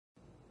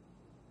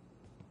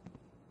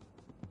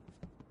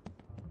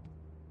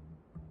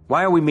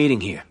Why are we meeting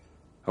here?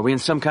 Are we in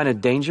some kind of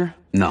danger?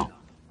 No.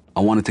 I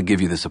wanted to give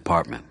you this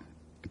apartment.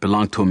 It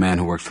belonged to a man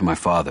who worked for my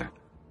father,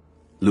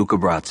 Luca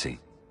Brazzi.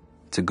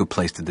 It's a good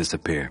place to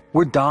disappear.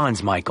 We're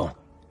Dons, Michael.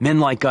 Men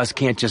like us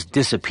can't just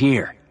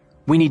disappear.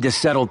 We need to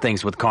settle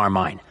things with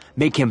Carmine.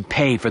 Make him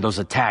pay for those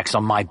attacks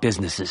on my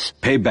businesses.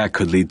 Payback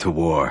could lead to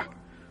war,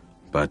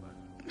 but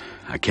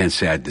I can't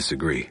say I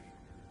disagree.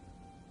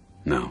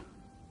 No.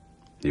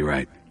 You're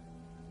right.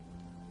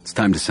 It's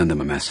time to send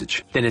him a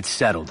message. Then it's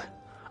settled.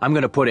 I'm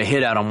gonna put a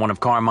hit out on one of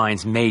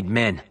Carmine's made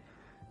men.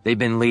 They've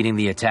been leading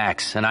the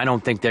attacks, and I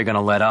don't think they're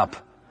gonna let up.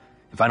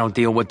 If I don't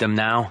deal with them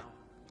now,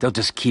 they'll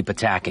just keep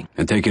attacking.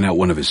 And taking out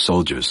one of his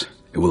soldiers,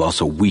 it will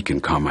also weaken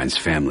Carmine's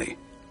family.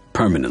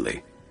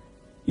 Permanently.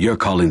 You're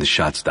calling the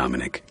shots,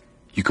 Dominic.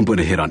 You can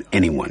put a hit on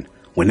anyone,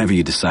 whenever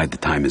you decide the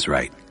time is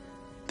right.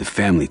 The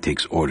family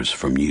takes orders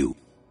from you.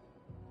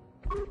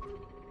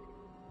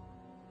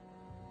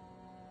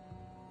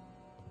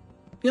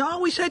 You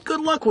always had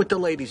good luck with the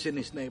ladies in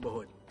this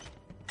neighborhood.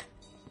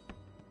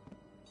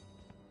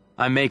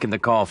 I'm making the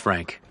call,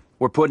 Frank.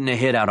 We're putting a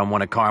hit out on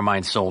one of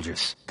Carmine's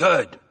soldiers.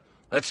 Good.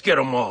 Let's get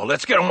them all.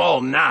 Let's get them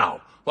all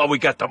now, while we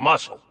got the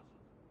muscle.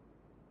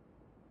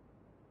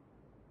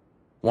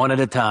 One at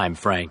a time,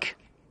 Frank.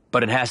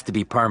 But it has to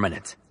be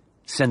permanent.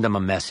 Send them a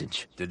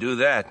message. To do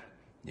that,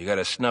 you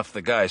gotta snuff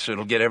the guy so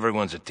it'll get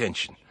everyone's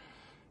attention.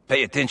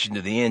 Pay attention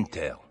to the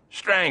intel.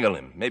 Strangle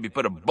him. Maybe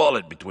put a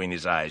bullet between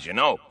his eyes, you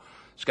know?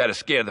 It's gotta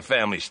scare the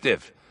family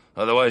stiff.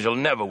 Otherwise you'll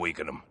never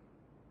weaken them.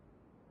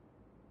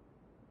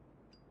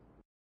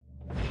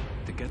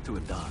 To get to a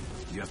Don,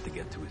 you have to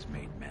get to his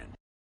made men.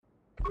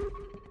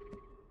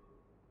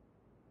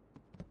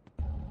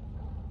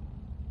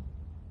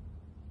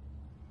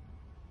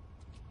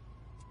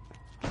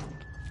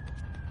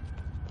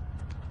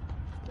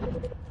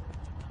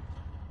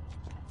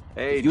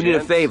 Hey, You need a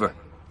gents. favor.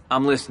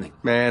 I'm listening.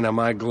 Man, am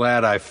I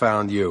glad I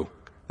found you.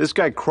 This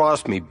guy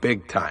crossed me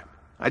big time.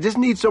 I just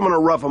need someone to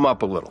rough him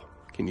up a little.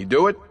 Can you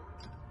do it?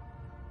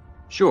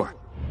 Sure.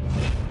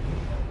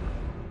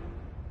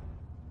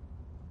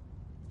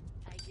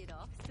 I get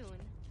off soon.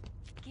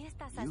 ¿Qué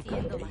estás You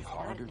haciendo got me más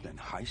harder tarde? than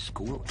high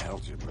school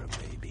algebra,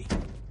 baby.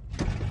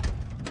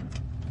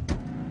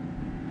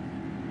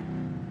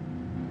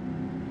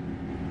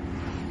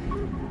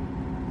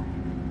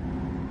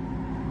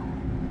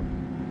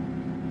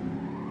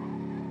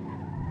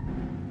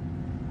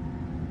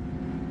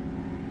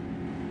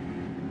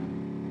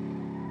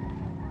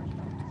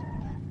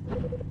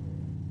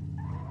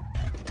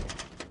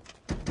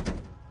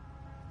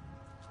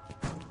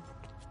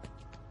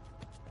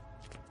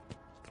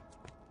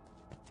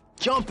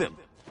 Jump him!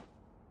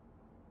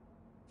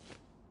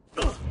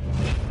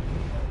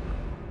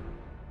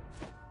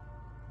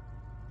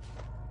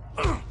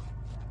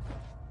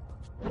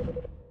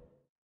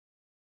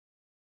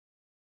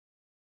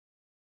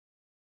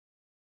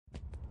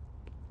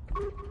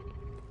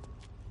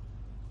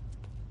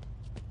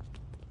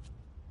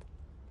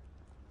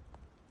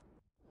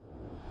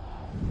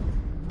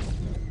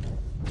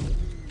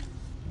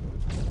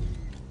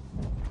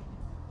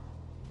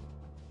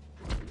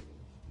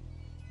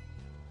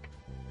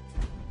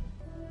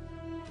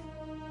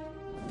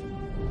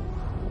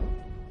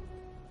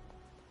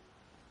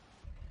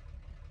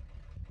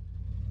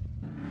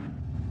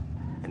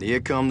 And here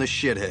come the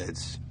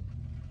shitheads.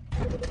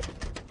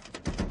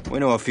 We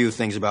know a few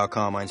things about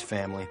Carmine's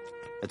family.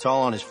 It's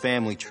all on his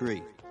family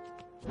tree.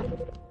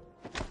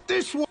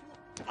 This one.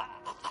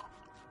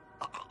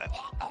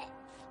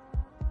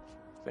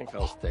 Think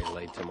I'll stay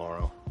late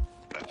tomorrow.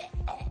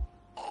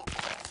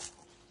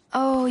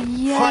 Oh,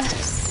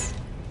 yes.